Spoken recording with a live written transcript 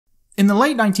In the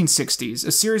late 1960s,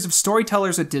 a series of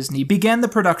storytellers at Disney began the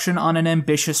production on an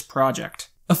ambitious project.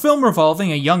 A film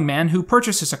revolving a young man who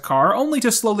purchases a car only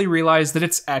to slowly realize that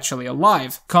it's actually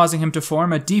alive, causing him to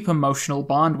form a deep emotional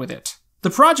bond with it. The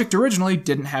project originally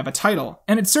didn't have a title,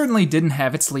 and it certainly didn't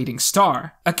have its leading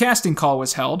star. A casting call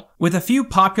was held, with a few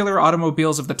popular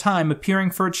automobiles of the time appearing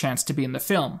for a chance to be in the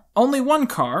film. Only one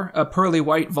car, a pearly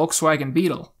white Volkswagen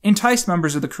Beetle, enticed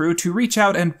members of the crew to reach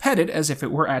out and pet it as if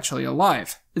it were actually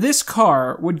alive. This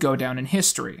car would go down in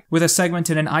history, with a segment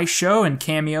in an ice show and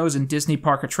cameos in Disney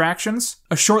park attractions,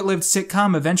 a short-lived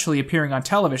sitcom eventually appearing on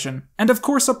television, and of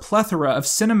course a plethora of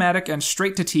cinematic and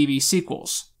straight-to-TV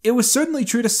sequels. It was certainly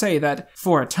true to say that,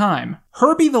 for a time,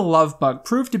 Herbie the Love Bug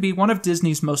proved to be one of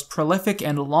Disney's most prolific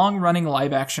and long-running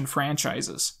live-action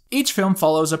franchises. Each film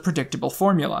follows a predictable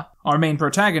formula. Our main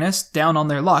protagonists, down on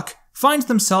their luck, find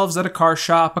themselves at a car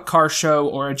shop, a car show,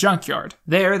 or a junkyard.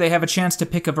 There, they have a chance to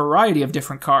pick a variety of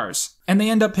different cars, and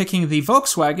they end up picking the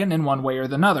Volkswagen in one way or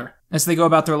another. As they go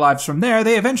about their lives from there,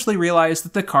 they eventually realize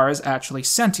that the car is actually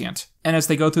sentient, and as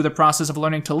they go through the process of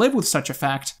learning to live with such a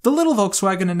fact, the little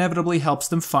Volkswagen inevitably helps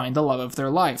them find the love of their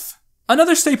life.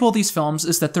 Another staple of these films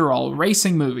is that they're all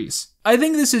racing movies. I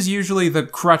think this is usually the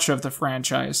crutch of the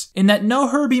franchise, in that no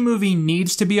Herbie movie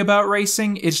needs to be about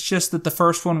racing, it's just that the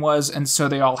first one was, and so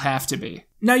they all have to be.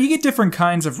 Now, you get different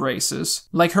kinds of races.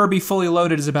 Like Herbie Fully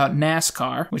Loaded is about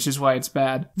NASCAR, which is why it's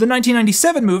bad. The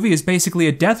 1997 movie is basically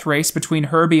a death race between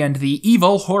Herbie and the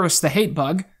evil Horace the Hate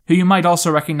Bug, who you might also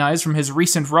recognize from his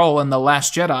recent role in The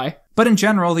Last Jedi. But in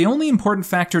general, the only important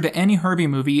factor to any Herbie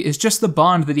movie is just the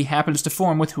bond that he happens to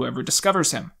form with whoever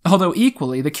discovers him. Although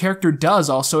equally, the character does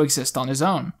also exist on his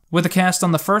own, with the cast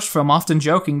on the first film often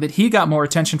joking that he got more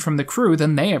attention from the crew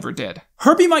than they ever did.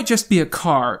 Herbie might just be a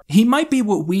car, he might be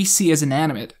what we see as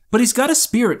inanimate, but he's got a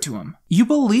spirit to him. You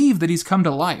believe that he's come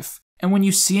to life, and when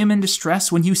you see him in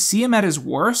distress, when you see him at his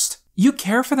worst, you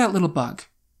care for that little bug.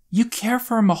 You care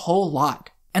for him a whole lot.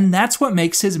 And that's what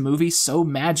makes his movie so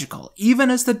magical, even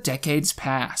as the decades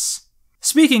pass.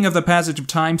 Speaking of the passage of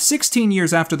time, 16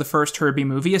 years after the first Herbie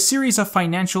movie, a series of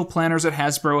financial planners at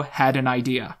Hasbro had an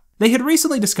idea. They had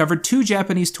recently discovered 2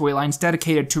 Japanese toy lines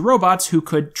dedicated to robots who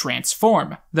could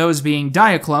transform, those being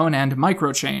Diaclone and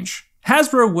Microchange.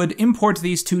 Hasbro would import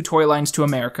these 2 toy lines to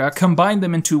America, combine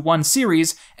them into one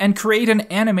series, and create an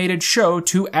animated show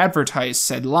to advertise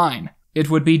said line. It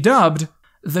would be dubbed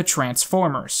The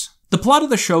Transformers. The plot of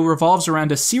the show revolves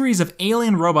around a series of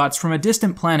alien robots from a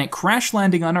distant planet crash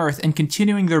landing on Earth and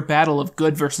continuing their battle of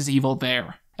good versus evil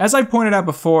there. As I've pointed out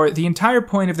before, the entire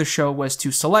point of the show was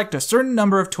to select a certain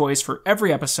number of toys for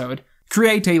every episode,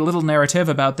 create a little narrative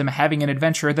about them having an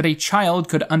adventure that a child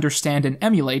could understand and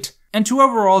emulate, and to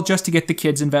overall just to get the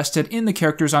kids invested in the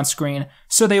characters on screen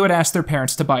so they would ask their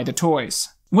parents to buy the toys.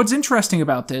 What's interesting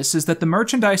about this is that the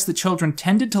merchandise that children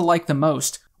tended to like the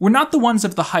most were not the ones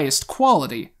of the highest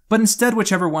quality, but instead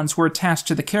whichever ones were attached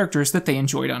to the characters that they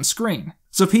enjoyed on screen.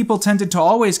 So people tended to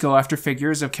always go after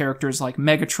figures of characters like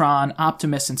Megatron,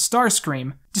 Optimus, and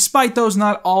Starscream, despite those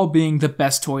not all being the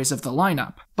best toys of the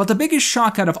lineup. But the biggest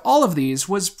shock out of all of these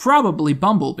was probably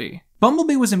Bumblebee.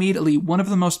 Bumblebee was immediately one of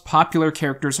the most popular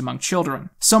characters among children,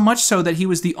 so much so that he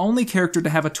was the only character to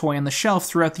have a toy on the shelf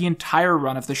throughout the entire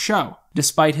run of the show.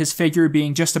 Despite his figure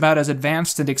being just about as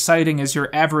advanced and exciting as your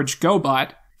average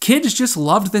GoBot, kids just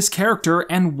loved this character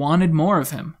and wanted more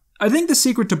of him. I think the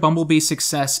secret to Bumblebee's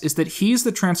success is that he's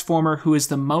the Transformer who is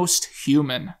the most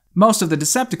human. Most of the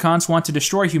Decepticons want to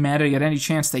destroy humanity at any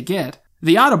chance they get.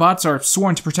 The Autobots are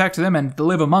sworn to protect them and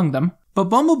live among them, but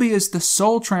Bumblebee is the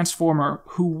sole Transformer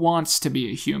who wants to be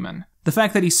a human. The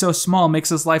fact that he's so small makes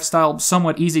his lifestyle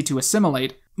somewhat easy to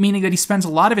assimilate, meaning that he spends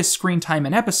a lot of his screen time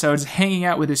in episodes hanging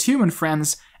out with his human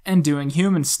friends and doing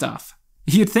human stuff.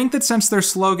 You'd think that since their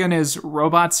slogan is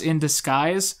robots in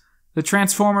disguise, the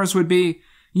Transformers would be,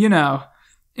 you know,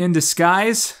 in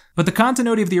disguise. But the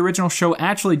continuity of the original show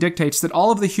actually dictates that all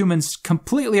of the humans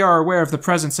completely are aware of the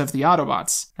presence of the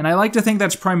Autobots. And I like to think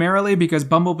that's primarily because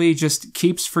Bumblebee just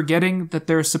keeps forgetting that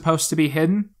they're supposed to be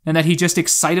hidden, and that he just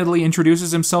excitedly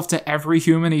introduces himself to every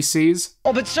human he sees.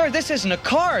 Oh, but sir, this isn't a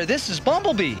car, this is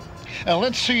Bumblebee.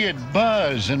 Let's see it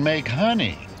buzz and make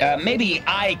honey. Maybe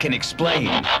I can explain.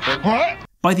 What?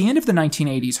 By the end of the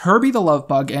 1980s, Herbie the Love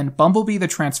Bug and Bumblebee the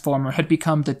Transformer had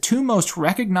become the 2 most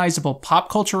recognizable pop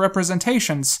culture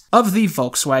representations of the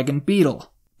Volkswagen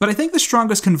Beetle. But I think the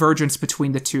strongest convergence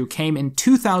between the two came in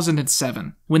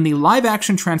 2007, when the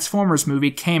live-action Transformers movie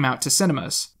came out to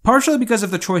cinemas. Partially because of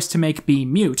the choice to make Bee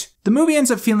mute, the movie ends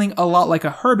up feeling a lot like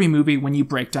a Herbie movie when you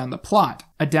break down the plot.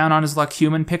 A down-on-his-luck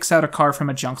human picks out a car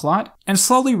from a junk lot, and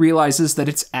slowly realizes that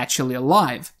it's actually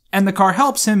alive, and the car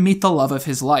helps him meet the love of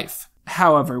his life.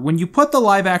 However, when you put the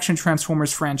live-action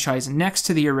Transformers franchise next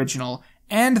to the original,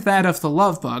 and that of the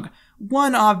Love Bug,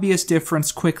 one obvious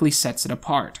difference quickly sets it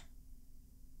apart.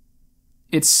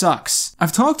 It sucks.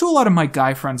 I've talked to a lot of my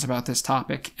guy friends about this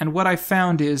topic, and what I've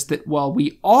found is that while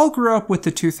we all grew up with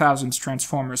the 2000s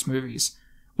Transformers movies,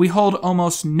 we hold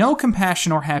almost no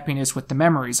compassion or happiness with the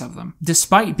memories of them.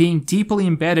 Despite being deeply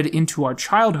embedded into our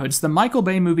childhoods, the Michael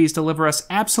Bay movies deliver us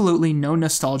absolutely no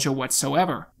nostalgia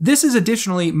whatsoever. This is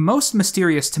additionally most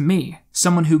mysterious to me,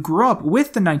 someone who grew up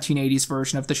with the 1980s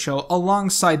version of the show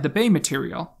alongside the Bay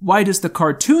material. Why does the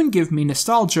cartoon give me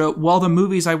nostalgia while the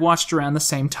movies I watched around the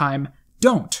same time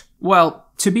don't? Well,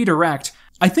 to be direct,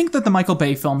 I think that the Michael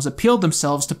Bay films appealed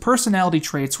themselves to personality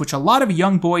traits which a lot of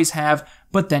young boys have,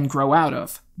 but then grow out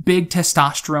of. Big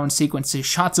testosterone sequences,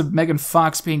 shots of Megan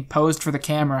Fox being posed for the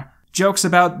camera, jokes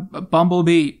about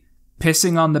Bumblebee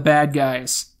pissing on the bad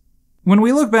guys. When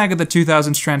we look back at the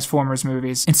 2000s Transformers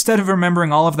movies, instead of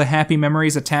remembering all of the happy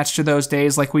memories attached to those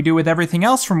days like we do with everything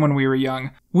else from when we were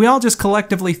young, we all just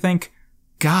collectively think,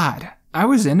 God, I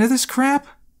was into this crap?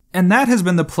 And that has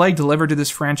been the plague delivered to this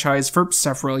franchise for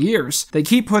several years. They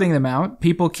keep putting them out,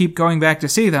 people keep going back to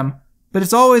see them, but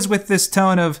it's always with this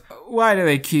tone of, why do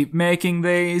they keep making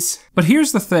these? But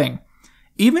here's the thing.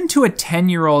 Even to a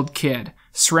 10-year-old kid,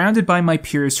 surrounded by my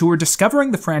peers who were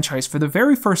discovering the franchise for the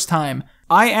very first time,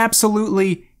 I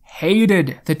absolutely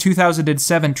hated the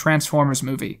 2007 Transformers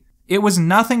movie. It was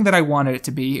nothing that I wanted it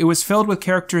to be. It was filled with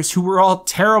characters who were all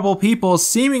terrible people,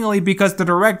 seemingly because the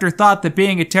director thought that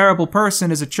being a terrible person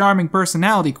is a charming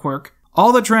personality quirk.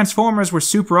 All the Transformers were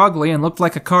super ugly and looked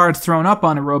like a card thrown up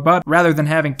on a robot rather than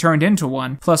having turned into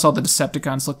one, plus all the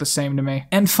Decepticons looked the same to me.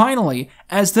 And finally,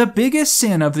 as the biggest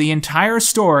sin of the entire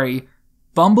story,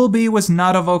 Bumblebee was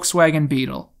not a Volkswagen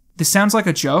Beetle. This sounds like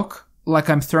a joke, like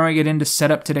I'm throwing it in to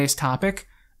set up today's topic,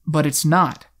 but it's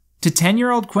not. To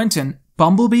 10-year-old Quinton,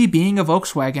 Bumblebee being a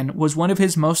Volkswagen was one of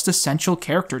his most essential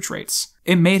character traits.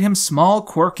 It made him small,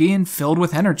 quirky, and filled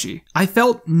with energy. I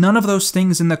felt none of those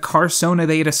things in the persona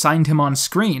they had assigned him on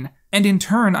screen, and in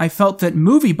turn I felt that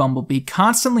movie Bumblebee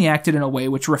constantly acted in a way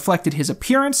which reflected his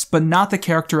appearance but not the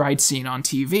character I'd seen on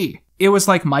TV. It was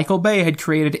like Michael Bay had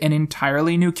created an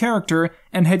entirely new character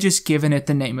and had just given it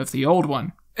the name of the old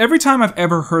one. Every time I've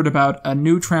ever heard about a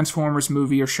new Transformers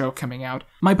movie or show coming out,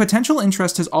 my potential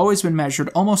interest has always been measured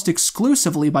almost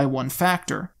exclusively by one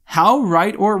factor. How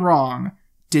right or wrong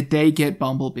did they get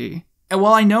Bumblebee? And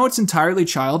while I know it's entirely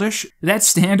childish, that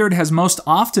standard has most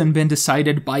often been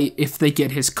decided by if they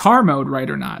get his car mode right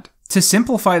or not. To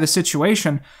simplify the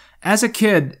situation, as a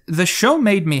kid, the show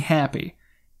made me happy,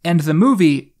 and the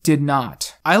movie did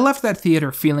not. I left that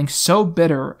theater feeling so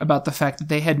bitter about the fact that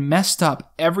they had messed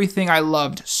up everything I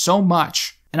loved so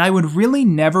much, and I would really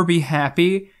never be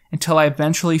happy until I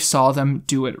eventually saw them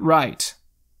do it right.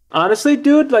 Honestly,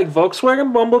 dude, like,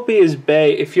 Volkswagen Bumblebee is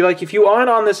bae. If you aren't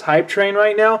on this hype train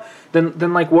right now,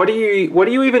 then like, what are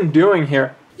you even doing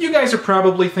here? You guys are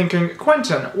probably thinking,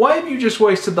 Quinton, why have you just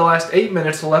wasted the last 8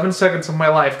 minutes, 11 seconds of my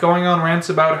life going on rants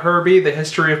about Herbie, the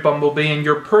history of Bumblebee, and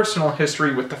your personal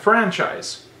history with the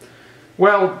franchise?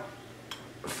 Well,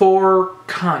 for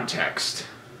context.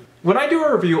 When I do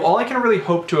a review, all I can really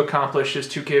hope to accomplish is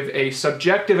to give a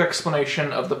subjective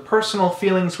explanation of the personal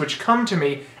feelings which come to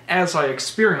me as I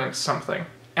experience something.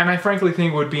 And I frankly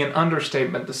think it would be an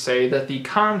understatement to say that the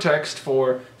context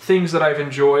for things that I've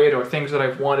enjoyed or things that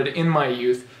I've wanted in my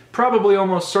youth probably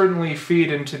almost certainly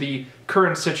feed into the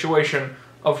current situation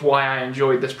of why I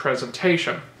enjoyed this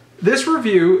presentation. This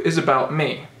review is about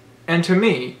me, and to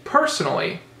me,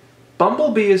 personally,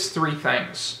 Bumblebee is three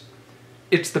things.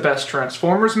 It's the best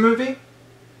Transformers movie,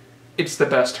 it's the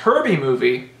best Herbie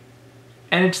movie,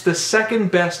 and it's the second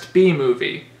best B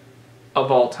movie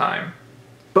of all time.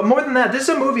 But more than that, this is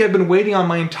a movie I've been waiting on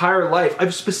my entire life.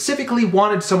 I've specifically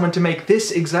wanted someone to make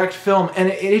this exact film, and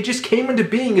it just came into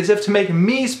being as if to make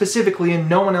me specifically and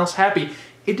no one else happy.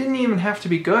 It didn't even have to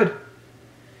be good.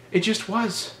 It just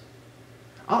was.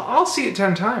 I'll see it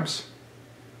 10 times.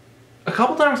 A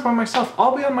couple times by myself.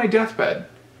 I'll be on my deathbed.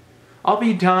 I'll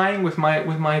be dying with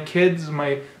my kids,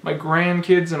 my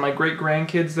grandkids, and my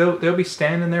great-grandkids. They'll be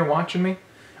standing there watching me.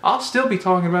 I'll still be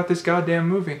talking about this goddamn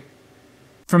movie.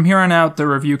 From here on out, the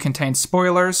review contains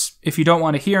spoilers. If you don't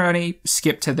want to hear any,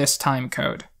 skip to this time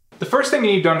code. The first thing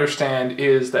you need to understand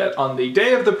is that on the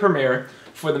day of the premiere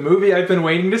for the movie I've been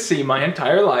waiting to see my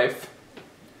entire life,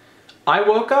 I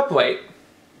woke up late.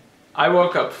 I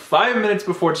woke up 5 minutes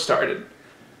before it started.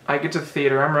 I get to the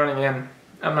theater, I'm running in.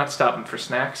 I'm not stopping for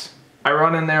snacks. I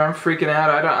run in there, I'm freaking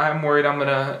out, I'm worried I'm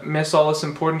gonna miss all this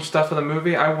important stuff of the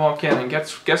movie. I walk in and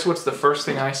guess what's the first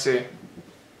thing I see?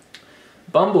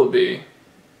 Bumblebee.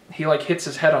 he like hits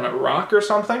his head on a rock or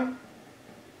something,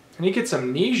 and he gets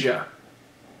amnesia.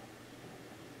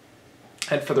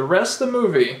 And for the rest of the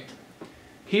movie,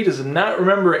 he does not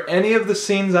remember any of the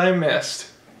scenes I missed.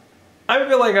 I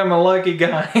feel like I'm a lucky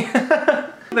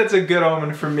guy. That's a good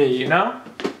omen for me, you know?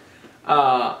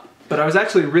 But I was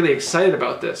actually really excited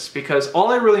about this because all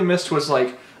I really missed was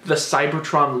like the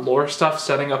Cybertron lore stuff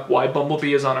setting up why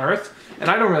Bumblebee is on Earth. And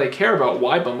I don't really care about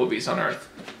why Bumblebee's on Earth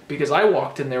because I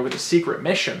walked in there with a secret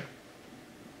mission.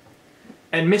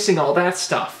 And missing all that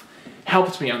stuff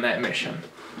helped me on that mission.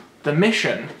 The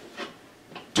mission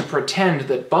to pretend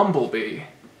that Bumblebee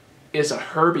is a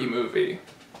Herbie movie.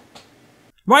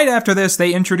 Right after this,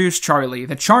 they introduce Charlie,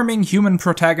 the charming human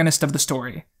protagonist of the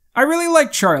story. I really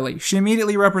like Charlie. She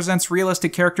immediately represents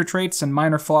realistic character traits and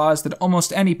minor flaws that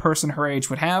almost any person her age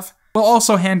would have, while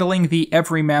also handling the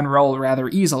everyman role rather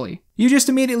easily. You just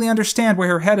immediately understand where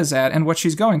her head is at and what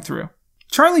she's going through.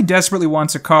 Charlie desperately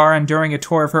wants a car, and during a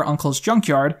tour of her uncle's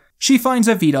junkyard, she finds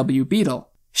a VW Beetle.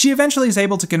 She eventually is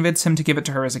able to convince him to give it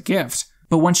to her as a gift,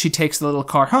 but once she takes the little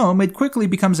car home, it quickly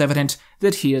becomes evident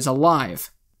that he is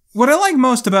alive. What I like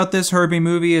most about this Herbie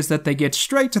movie is that they get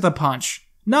straight to the punch.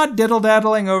 Not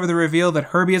diddle-daddling over the reveal that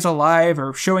Herbie is alive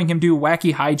or showing him do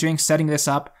wacky hijinks setting this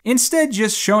up, instead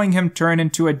just showing him turn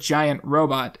into a giant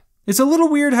robot. It's a little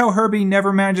weird how Herbie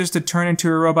never manages to turn into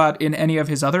a robot in any of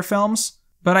his other films,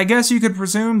 but I guess you could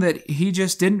presume that he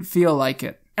just didn't feel like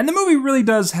it. And the movie really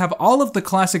does have all of the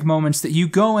classic moments that you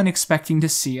go in expecting to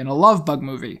see in a Love Bug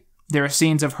movie. There are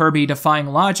scenes of Herbie defying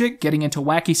logic, getting into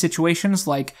wacky situations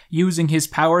like using his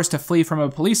powers to flee from a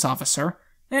police officer,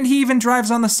 and he even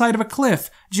drives on the side of a cliff,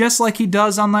 just like he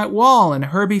does on that wall in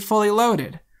Herbie Fully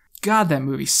Loaded. God, that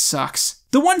movie sucks.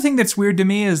 The one thing that's weird to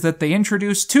me is that they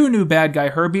introduced 2 new bad guy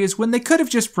Herbies when they could have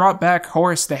just brought back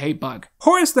Horace the Hate Bug.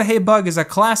 Horace the Hate Bug is a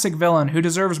classic villain who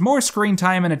deserves more screen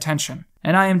time and attention,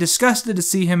 and I am disgusted to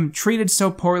see him treated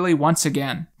so poorly once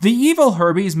again. The evil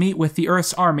Herbies meet with the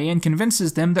Earth's army and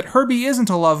convinces them that Herbie isn't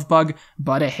a love bug,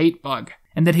 but a hate bug,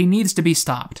 and that he needs to be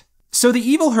stopped. So the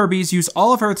evil Herbies use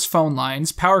all of Earth's phone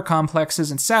lines, power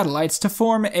complexes, and satellites to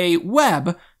form a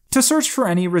web to search for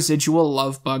any residual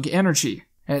love bug energy.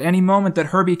 At any moment that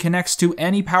Herbie connects to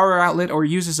any power outlet or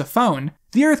uses a phone,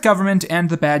 the Earth government and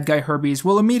the bad guy Herbies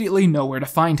will immediately know where to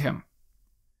find him.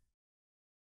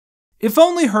 If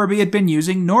only Herbie had been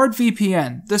using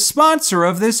NordVPN, the sponsor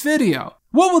of this video.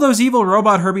 What will those evil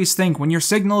robot Herbies think when your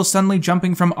signal is suddenly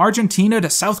jumping from Argentina to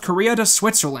South Korea to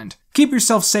Switzerland? Keep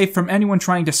yourself safe from anyone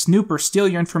trying to snoop or steal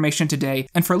your information today,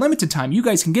 and for a limited time you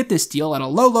guys can get this deal at a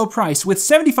low price with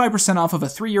 75% off of a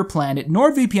 3-year plan at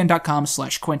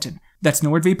nordvpn.com/Quinton. That's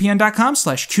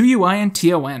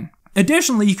nordvpn.com/QUINTON.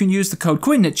 Additionally, you can use the code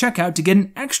Quinton at checkout to get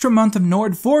an extra month of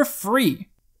Nord for free.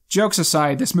 Jokes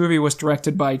aside, this movie was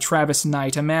directed by Travis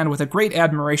Knight, a man with a great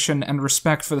admiration and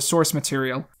respect for the source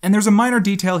material, and there's a minor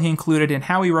detail he included in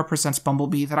how he represents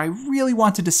Bumblebee that I really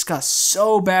want to discuss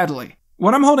so badly.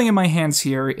 What I'm holding in my hands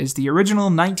here is the original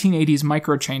 1980s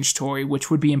microchange toy,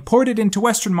 which would be imported into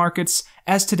Western markets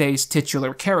as today's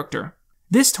titular character.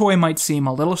 This toy might seem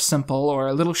a little simple or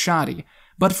a little shoddy,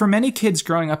 but for many kids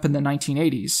growing up in the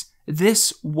 1980s,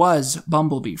 this was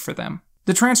Bumblebee for them.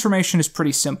 The transformation is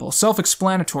pretty simple,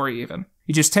 self-explanatory even.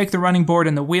 You just take the running board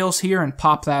and the wheels here and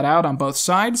pop that out on both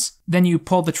sides, then you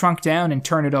pull the trunk down and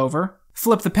turn it over,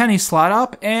 flip the penny slot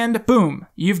up, and boom,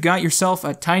 you've got yourself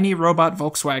a tiny robot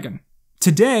Volkswagen.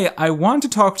 Today, I want to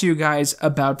talk to you guys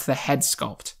about the head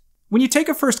sculpt. When you take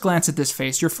a first glance at this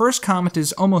face, your first comment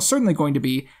is almost certainly going to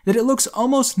be that it looks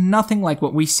almost nothing like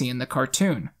what we see in the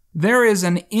cartoon. There is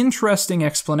an interesting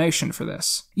explanation for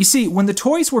this. You see, when the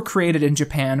toys were created in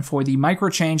Japan for the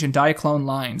microchange and Diaclone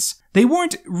lines, they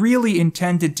weren't really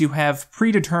intended to have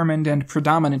predetermined and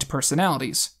predominant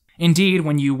personalities. Indeed,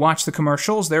 when you watch the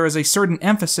commercials, there is a certain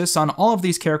emphasis on all of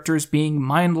these characters being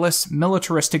mindless,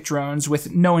 militaristic drones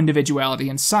with no individuality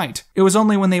in sight. It was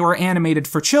only when they were animated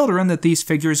for children that these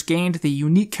figures gained the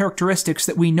unique characteristics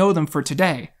that we know them for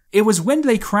today. It was when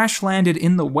they crash-landed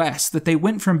in the West that they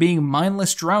went from being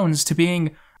mindless drones to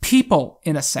being people,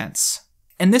 in a sense.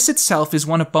 And this itself is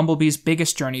one of Bumblebee's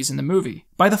biggest journeys in the movie.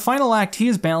 By the final act, he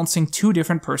is balancing 2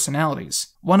 different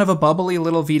personalities. One of a bubbly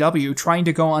little VW trying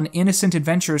to go on innocent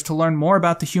adventures to learn more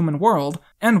about the human world,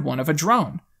 and one of a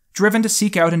drone, driven to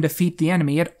seek out and defeat the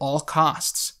enemy at all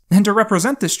costs. And to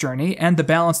represent this journey, and the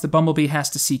balance that Bumblebee has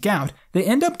to seek out, they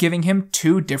end up giving him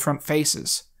 2 different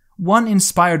faces. One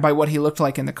inspired by what he looked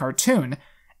like in the cartoon,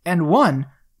 and one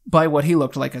by what he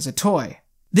looked like as a toy.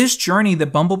 This journey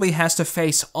that Bumblebee has to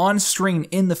face on screen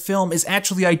in the film is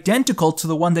actually identical to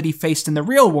the one that he faced in the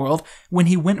real world when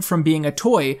he went from being a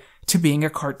toy to being a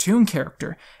cartoon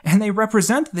character, and they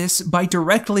represent this by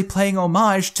directly paying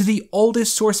homage to the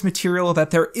oldest source material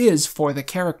that there is for the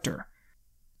character.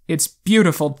 It's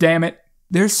beautiful, damn it.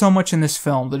 There's so much in this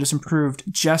film that is improved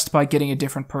just by getting a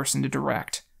different person to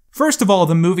direct. First of all,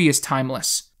 the movie is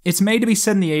timeless. It's made to be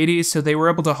set in the 80s, so they were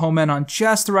able to home in on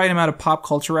just the right amount of pop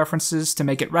culture references to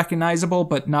make it recognizable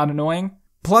but not annoying.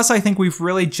 Plus, I think we've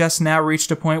really just now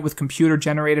reached a point with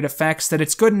computer-generated effects that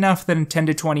it's good enough that in 10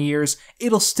 to 20 years,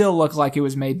 it'll still look like it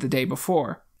was made the day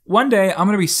before. One day, I'm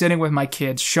going to be sitting with my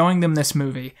kids, showing them this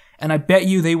movie, and I bet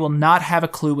you they will not have a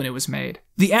clue when it was made.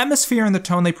 The atmosphere and the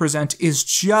tone they present is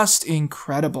just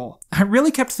incredible. I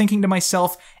really kept thinking to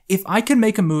myself, if I could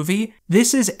make a movie,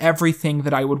 this is everything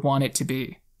that I would want it to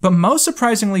be. But most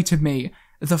surprisingly to me,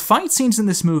 the fight scenes in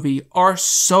this movie are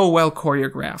so well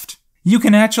choreographed. You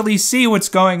can actually see what's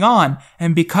going on,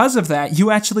 and because of that, you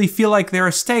actually feel like there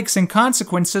are stakes and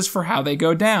consequences for how they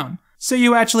go down. So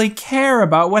you actually care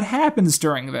about what happens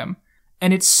during them.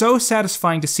 And it's so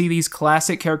satisfying to see these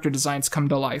classic character designs come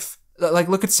to life. Like,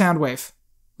 look at Soundwave.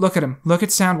 Look at him. Look at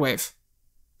Soundwave.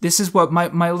 This is what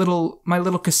my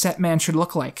little cassette man should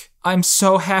look like. I'm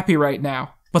so happy right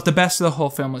now. But the best of the whole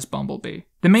film is Bumblebee.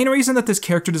 The main reason that this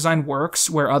character design works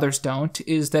where others don't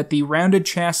is that the rounded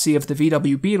chassis of the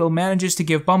VW Beetle manages to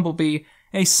give Bumblebee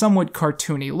a somewhat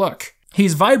cartoony look.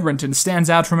 He's vibrant and stands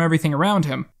out from everything around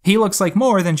him. He looks like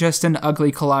more than just an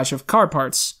ugly collage of car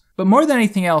parts. But more than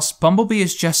anything else, Bumblebee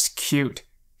is just cute.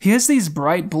 He has these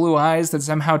bright blue eyes that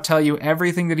somehow tell you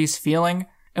everything that he's feeling,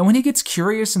 and when he gets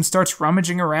curious and starts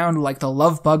rummaging around like the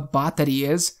love bug bot that he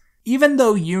is, even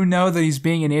though you know that he's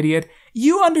being an idiot,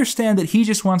 you understand that he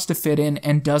just wants to fit in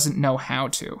and doesn't know how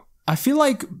to. I feel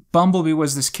like Bumblebee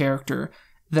was this character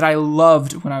that I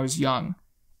loved when I was young,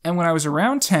 and when I was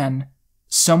around 10,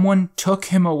 someone took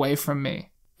him away from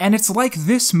me. And it's like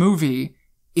this movie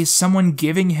is someone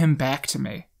giving him back to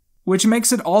me, which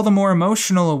makes it all the more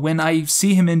emotional when I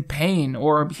see him in pain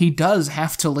or he does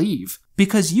have to leave.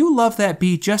 Because you love that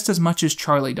bee just as much as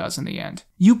Charlie does in the end.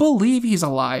 You believe he's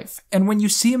alive, and when you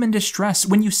see him in distress,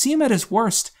 when you see him at his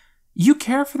worst, you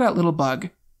care for that little bug.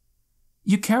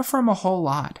 You care for him a whole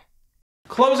lot.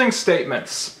 Closing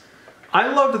statements. I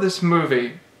loved this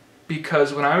movie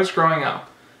because when I was growing up,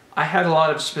 I had a lot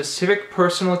of specific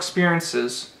personal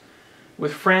experiences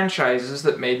with franchises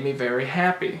that made me very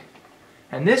happy.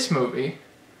 And this movie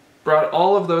brought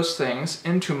all of those things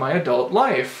into my adult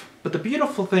life. But the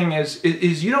beautiful thing is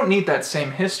you don't need that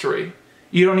same history.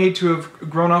 You don't need to have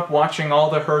grown up watching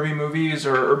all the Herbie movies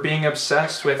or being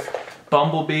obsessed with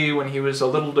Bumblebee when he was a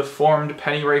little deformed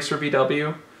penny racer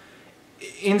VW.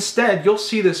 Instead, you'll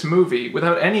see this movie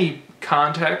without any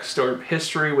context or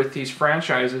history with these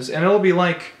franchises, and it'll be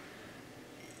like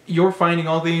you're finding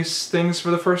all these things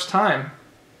for the first time.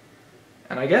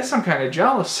 And I guess I'm kind of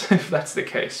jealous if that's the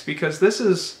case, because this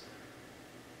is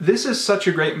such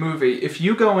a great movie. If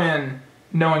you go in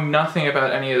knowing nothing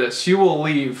about any of this, you will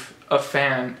leave a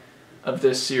fan of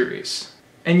this series.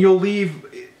 And you'll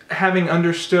leave having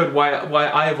understood why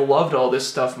I have loved all this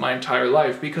stuff my entire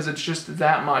life, because it's just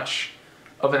that much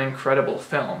of an incredible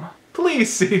film.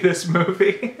 Please see this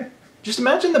movie. Just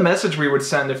imagine the message we would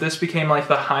send if this became like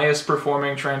the highest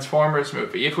performing Transformers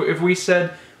movie. If we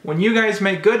said, when you guys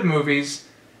make good movies,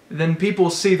 then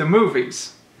people see the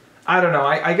movies. I don't know,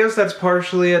 I guess that's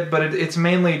partially it, but it's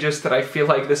mainly just that I feel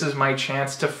like this is my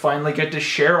chance to finally get to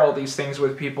share all these things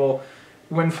with people,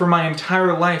 when for my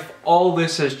entire life, all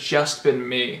this has just been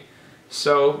me.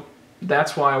 So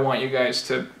that's why I want you guys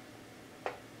to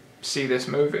see this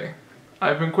movie.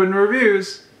 I've been Quinton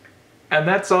Reviews, and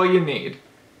that's all you need.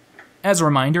 As a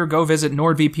reminder, go visit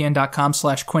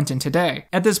nordvpn.com/Quinton today.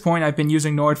 At this point, I've been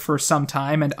using Nord for some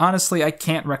time, and honestly, I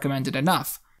can't recommend it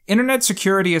enough. Internet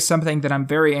security is something that I'm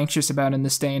very anxious about in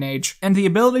this day and age, and the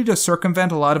ability to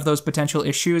circumvent a lot of those potential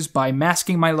issues by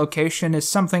masking my location is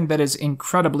something that is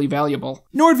incredibly valuable.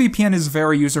 NordVPN is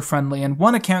very user-friendly, and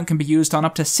one account can be used on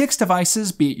up to 6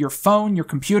 devices, be it your phone, your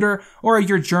computer, or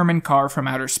your German car from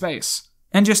outer space.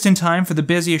 And just in time for the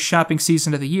busiest shopping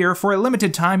season of the year, for a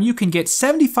limited time, you can get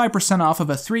 75% off of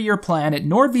a 3-year plan at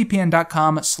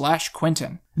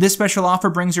nordvpn.com/Quinton. This special offer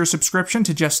brings your subscription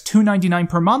to just $2.99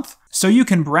 per month, so you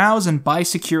can browse and buy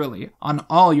securely on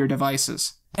all your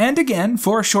devices. And again,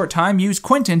 for a short time, use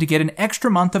Quinton to get an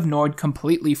extra month of Nord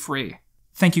completely free.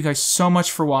 Thank you guys so much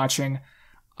for watching.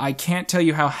 I can't tell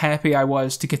you how happy I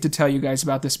was to get to tell you guys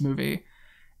about this movie,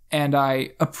 and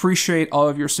I appreciate all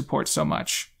of your support so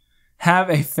much. Have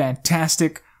a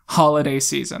fantastic holiday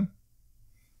season.